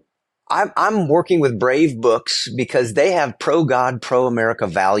so I'm working with Brave Books because they have pro-God, pro-America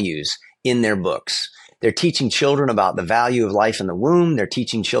values in their books. They're teaching children about the value of life in the womb. They're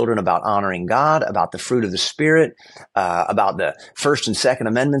teaching children about honoring God, about the fruit of the Spirit, about the First and Second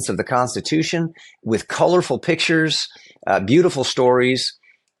Amendments of the Constitution, with colorful pictures, beautiful stories,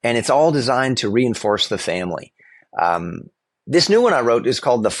 and it's all designed to reinforce the family. This new one I wrote is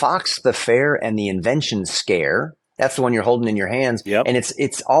called The Fox, the Fair, and the Invention Scare. That's the one you're holding in your hands. Yep. And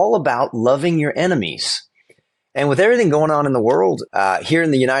it's all about loving your enemies. And with everything going on in the world, here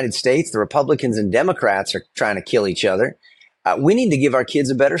in the United States, the Republicans and Democrats are trying to kill each other. We need to give our kids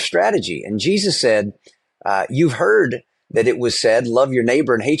a better strategy. And Jesus said, you've heard that it was said, love your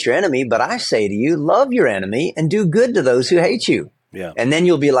neighbor and hate your enemy. But I say to you, love your enemy and do good to those who hate you. Yeah. And then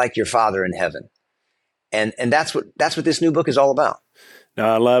you'll be like your Father in heaven. And that's what this new book is all about. No,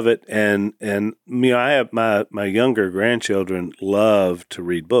 I love it, and I have my younger grandchildren love to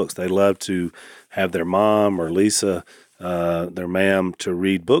read books. They love to have their mom or Lisa, their ma'am, to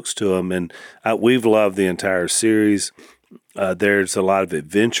read books to them, and we've loved the entire series. There's a lot of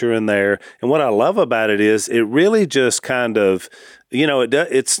adventure in there, and what I love about it is it really just kind of,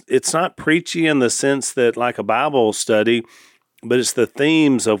 it's not preachy in the sense that like a Bible study, but it's the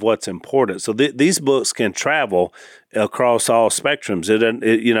themes of what's important. So these books can travel across all spectrums.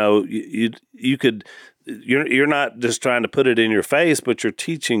 You're not just trying to put it in your face, but you're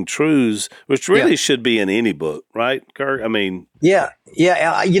teaching truths, which really should be in any book, right, Kirk? I mean, yeah.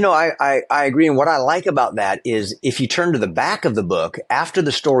 I agree. And what I like about that is if you turn to the back of the book after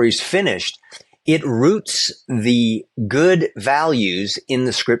the story's finished, it roots the good values in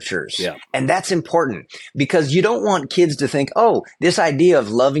the scriptures. Yeah. And that's important because you don't want kids to think, oh, this idea of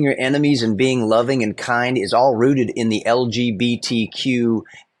loving your enemies and being loving and kind is all rooted in the LGBTQ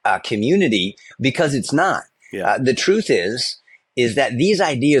community, because it's not. Yeah. The truth is that these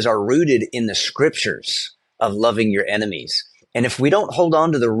ideas are rooted in the scriptures of loving your enemies. And if we don't hold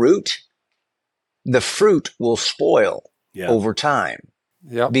on to the root, the fruit will spoil over time.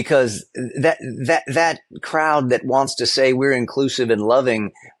 Yep. Because that crowd that wants to say we're inclusive and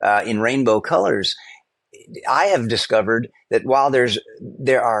loving in rainbow colors, I have discovered that while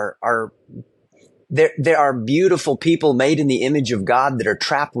there are beautiful people made in the image of God that are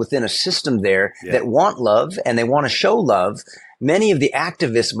trapped within a system there that want love and they want to show love, many of the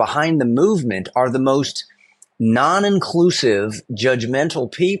activists behind the movement are the most non-inclusive,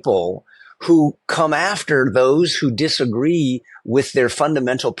 judgmental people who come after those who disagree with their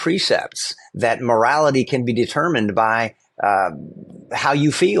fundamental precepts, that morality can be determined by how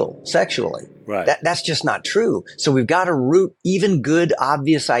you feel sexually. Right. That's just not true. So we've got to root even good,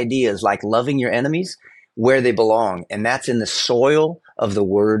 obvious ideas like loving your enemies where they belong, and that's in the soil of the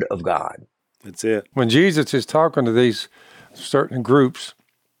Word of God. That's it. When Jesus is talking to these certain groups,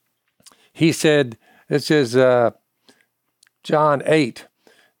 he said, this is John 8,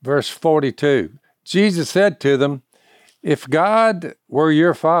 verse 42. Jesus said to them, if God were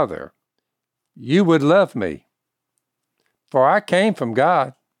your Father, you would love me. For I came from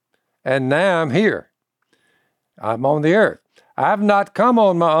God, and now I'm here. I'm on the earth. I have not come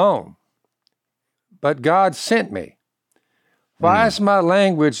on my own, but God sent me. Why is my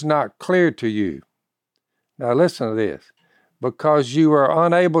language not clear to you? Now listen to this. because you are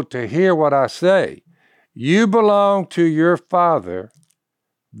unable to hear what I say. You belong to your father,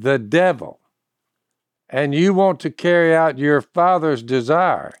 the devil, and you want to carry out your father's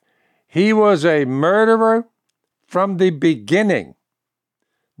desire. He was a murderer from the beginning,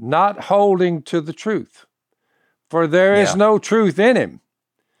 not holding to the truth, for there is no truth in him.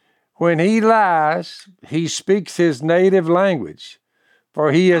 When he lies, he speaks his native language,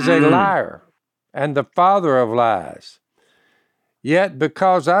 for he is a liar and the father of lies. Yet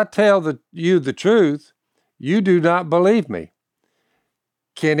because I tell you the truth, you do not believe me.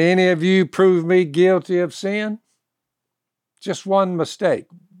 Can any of you prove me guilty of sin? Just one mistake.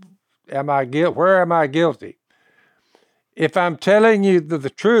 Where am I guilty? If I'm telling you the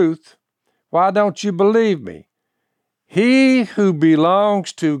truth, why don't you believe me? He who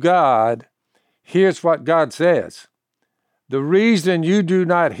belongs to God hears what God says. The reason you do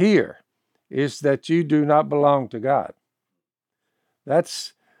not hear is that you do not belong to God.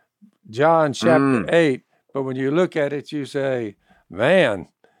 That's John chapter 8. But when you look at it, you say, man,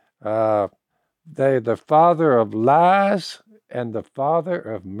 they the father of lies and the father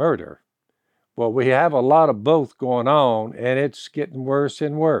of murder. Well, we have a lot of both going on, and it's getting worse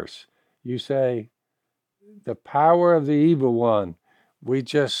and worse. You say, the power of the evil one, we've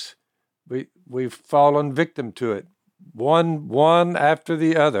fallen victim to it, one after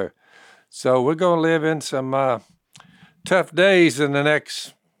the other. So we're going to live in some tough days in the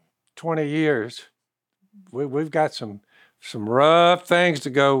next 20 years. We've got some rough things to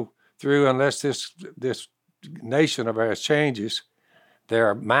go through unless this nation of ours changes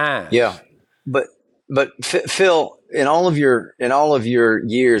their minds. Yeah, but Phil, in all of your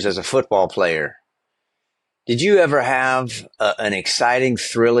years as a football player, did you ever have an exciting,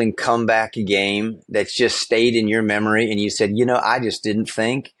 thrilling comeback game that's just stayed in your memory, and you said, I just didn't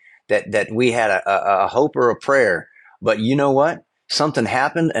think that we had a hope or a prayer, but you know what? Something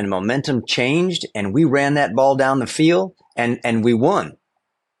happened and momentum changed, and we ran that ball down the field and we won.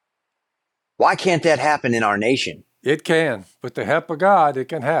 Why can't that happen in our nation? It can. With the help of God, it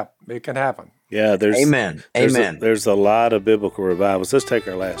can happen. It can happen. Yeah, Amen. There's a lot of biblical revivals. Let's take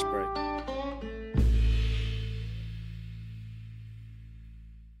our last break.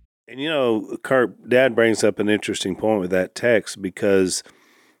 And Kirk, Dad brings up an interesting point with that text, because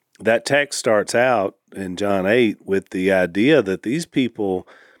that text starts out in John 8 with the idea that these people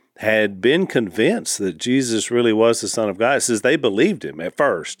had been convinced that Jesus really was the Son of God. It says they believed him at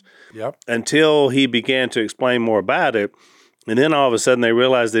first, until he began to explain more about it. And then all of a sudden they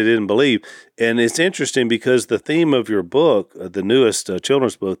realized they didn't believe. And it's interesting because the theme of your book, the newest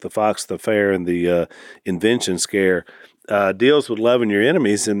children's book, The Fox, the Fair, and the Invention Scare, deals with loving your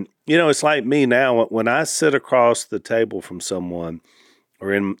enemies. And, it's like me now. When I sit across the table from someone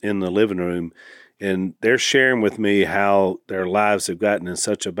or in the living room and they're sharing with me how their lives have gotten in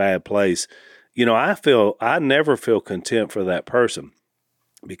such a bad place, I never feel content for that person,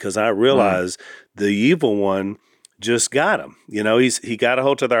 because I realize the evil one just got him. He got a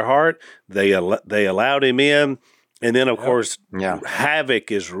hold of their heart. They allowed him in. And then, of course,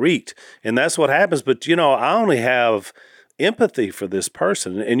 havoc is wreaked. And that's what happens. But, I only have empathy for this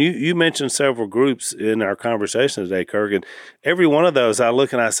person. And you mentioned several groups in our conversation today, Kirk. And every one of those, I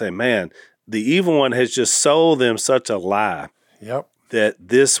look and I say, man, the evil one has just sold them such a lie that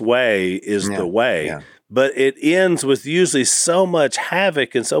this way is the way. Yeah. But it ends with usually so much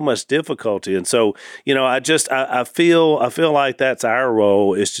havoc and so much difficulty. And so, I feel like that's our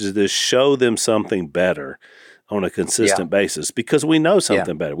role, is to just show them something better on a consistent basis, because we know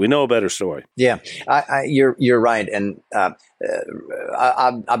something better. We know a better story. Yeah, you're right. And I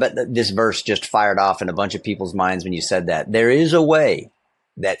bet that this verse just fired off in a bunch of people's minds when you said that. There is a way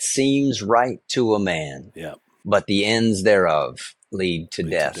that seems right to a man, but the ends thereof lead to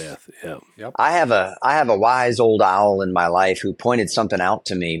death. I have a wise old owl in my life who pointed something out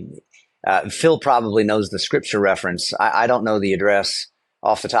to me. Phil probably knows the scripture reference. I don't know the address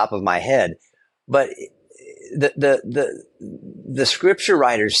off the top of my head, but the scripture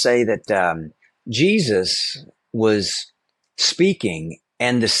writers say that Jesus was speaking,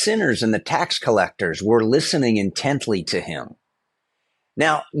 and the sinners and the tax collectors were listening intently to him.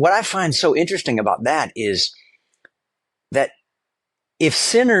 Now, what I find so interesting about that is that if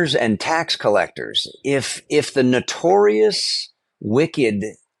sinners and tax collectors, if the notorious wicked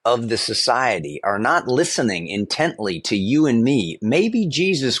of the society are not listening intently to you and me, maybe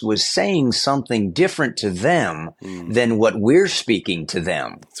Jesus was saying something different to them than what we're speaking to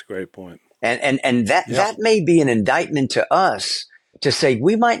them. That's a great point. And that may be an indictment to us, to say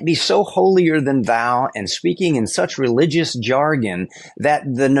we might be so holier than thou and speaking in such religious jargon that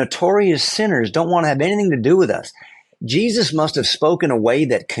the notorious sinners don't want to have anything to do with us. Jesus must have spoken a way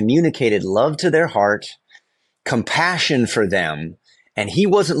that communicated love to their heart, compassion for them, and he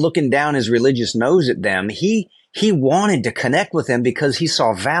wasn't looking down his religious nose at them. He wanted to connect with them because he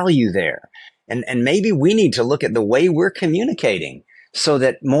saw value there. And maybe we need to look at the way we're communicating so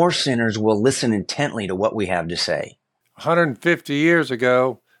that more sinners will listen intently to what we have to say. 150 years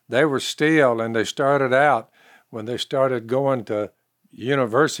ago, they were still, and they started out when they started going to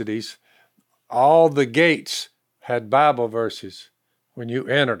universities, all the gates had Bible verses when you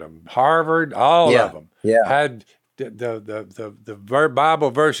entered them. Harvard, all of them had the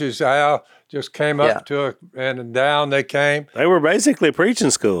Bible verses. Al just came up to it, and down they came. They were basically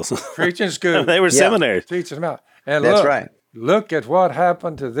preaching schools. Preaching schools. They were seminaries. Teaching them out. And that's right. Look at what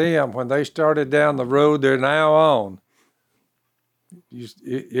happened to them when they started down the road they're now on.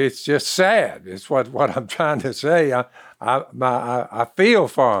 It's just sad. It's what I'm trying to say. I feel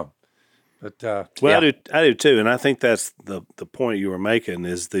for them. But I do too, and I think that's the point you were making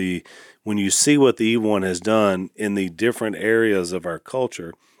is when you see what the evil one has done in the different areas of our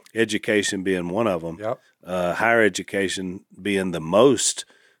culture, education being one of them, higher education being the most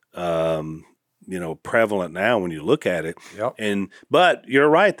prevalent now when you look at it. But you're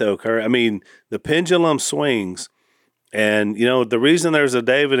right though, Kirk. I mean, the pendulum swings. And, the reason there's a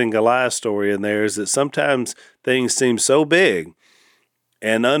David and Goliath story in there is that sometimes things seem so big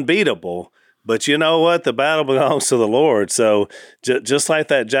and unbeatable, but you know what? The battle belongs to the Lord. So just like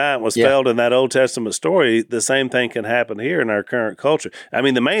that giant was felled in that Old Testament story, the same thing can happen here in our current culture. I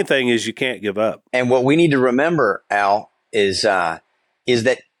mean, the main thing is you can't give up. And what we need to remember, Al, is that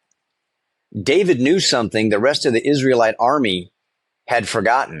David knew something the rest of the Israelite army had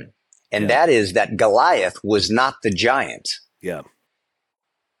forgotten. And that is that Goliath was not the giant. Yeah.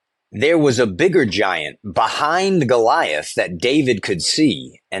 There was a bigger giant behind Goliath that David could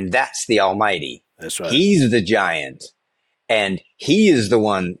see, and that's the Almighty. That's right. He's the giant, and he is the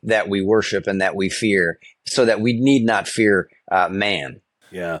one that we worship and that we fear, so that we need not fear man.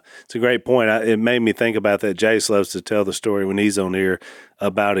 Yeah, it's a great point. It made me think about that. Jace loves to tell the story when he's on here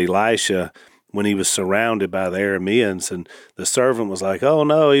about Elisha, when he was surrounded by the Arameans, and the servant was like, oh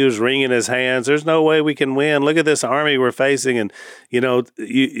no, he was wringing his hands. There's no way we can win. Look at this army we're facing. And,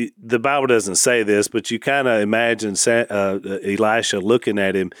 the Bible doesn't say this, but you kind of imagine Elisha looking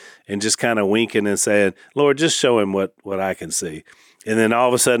at him and just kind of winking and saying, Lord, just show him what I can see. And then all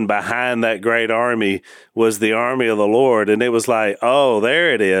of a sudden behind that great army was the army of the Lord. And it was like, oh,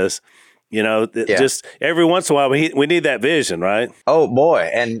 there it is. Just every once in a while, we need that vision, right? Oh boy.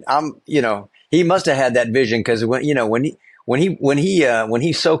 And he must have had that vision because when he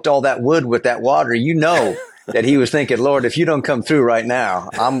soaked all that wood with that water, that he was thinking, Lord, if you don't come through right now,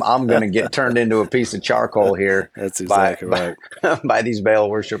 I'm going to get turned into a piece of charcoal here. That's exactly right. By these Baal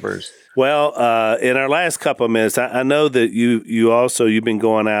worshipers. Well, in our last couple of minutes, I know that you've been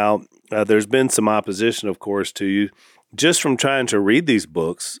going out. There's been some opposition, of course, to you just from trying to read these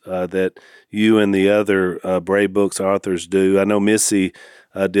books that you and the other Brave Books authors do. I know Missy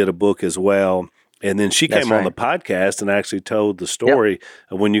did a book as well. And then she came on the podcast and actually told the story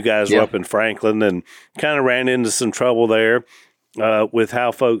of when you guys were up in Franklin and kind of ran into some trouble there with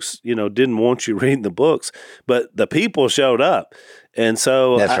how folks, didn't want you reading the books, but the people showed up. And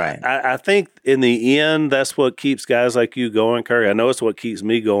so I think in the end, that's what keeps guys like you going, Kirk. I know it's what keeps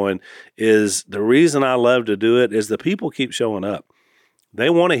me going is the reason I love to do it is the people keep showing up. They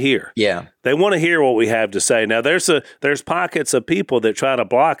want to hear. Yeah. They want to hear what we have to say. Now, there's pockets of people that try to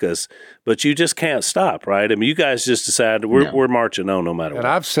block us, but you just can't stop, right? I mean, you guys just decided we're marching on no matter what.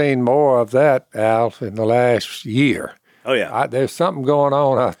 And I've seen more of that, Al, in the last year. Oh, yeah. There's something going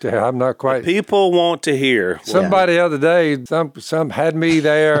on out there. I'm not quite. People want to hear. Somebody the other day, some had me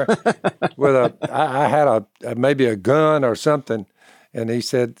there with I had maybe a gun or something. And he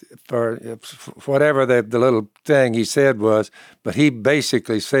said, for whatever the little thing he said was, but he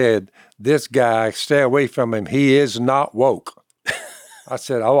basically said, this guy, stay away from him. He is not woke. I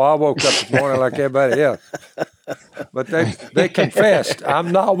said, I woke up this morning like everybody else. But they confessed,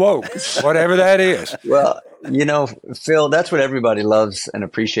 I'm not woke, whatever that is. Well, Phil, that's what everybody loves and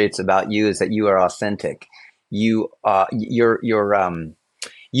appreciates about you is that you are authentic. You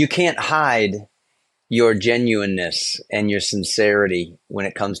can't hide your genuineness and your sincerity when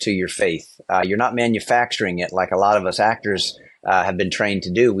it comes to your faith. You're not manufacturing it like a lot of us actors have been trained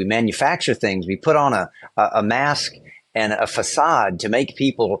to do. We manufacture things. We put on a mask and a facade to make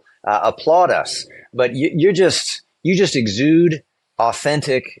people applaud us. But you just exude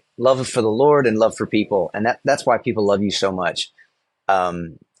authentic love for the Lord and love for people. And that's why people love you so much.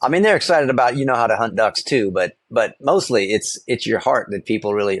 They're excited about, how to hunt ducks too, but mostly it's your heart that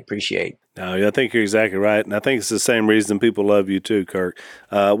people really appreciate. No, I think you're exactly right, and I think it's the same reason people love you too, Kirk.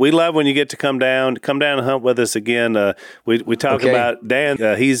 We love when you get to come down and hunt with us again. We talk about Dan.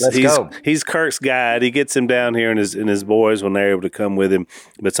 Let's go. He's Kirk's guide. He gets him down here and his boys when they're able to come with him.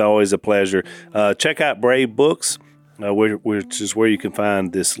 But it's always a pleasure. Check out Brave Books. Which is where you can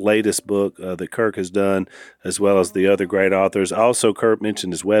find this latest book that Kirk has done, as well as the other great authors. Also, Kirk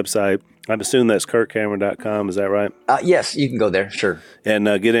mentioned his website. I'm assuming that's kirkcameron.com. Is that right? Yes, you can go there. Sure. And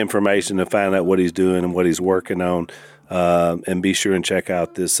get information to find out what he's doing and what he's working on. And be sure and check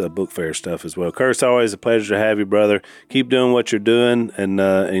out this book fair stuff as well. Kirk, it's always a pleasure to have you, brother. Keep doing what you're doing,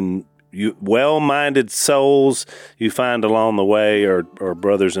 and you well-minded souls you find along the way are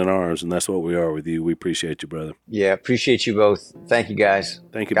brothers in arms, and that's what we are with you. We appreciate you, brother. Yeah, appreciate you both. Thank you, guys.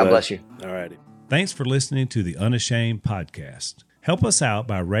 Thank you, God bud. bless you. All righty. Thanks for listening to the Unashamed Podcast. Help us out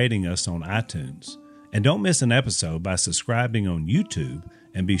by rating us on iTunes. And don't miss an episode by subscribing on YouTube,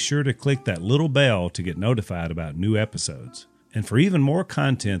 and be sure to click that little bell to get notified about new episodes. And for even more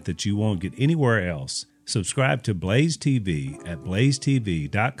content that you won't get anywhere else, subscribe to Blaze TV at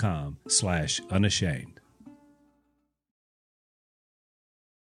blazetv.com/unashamed.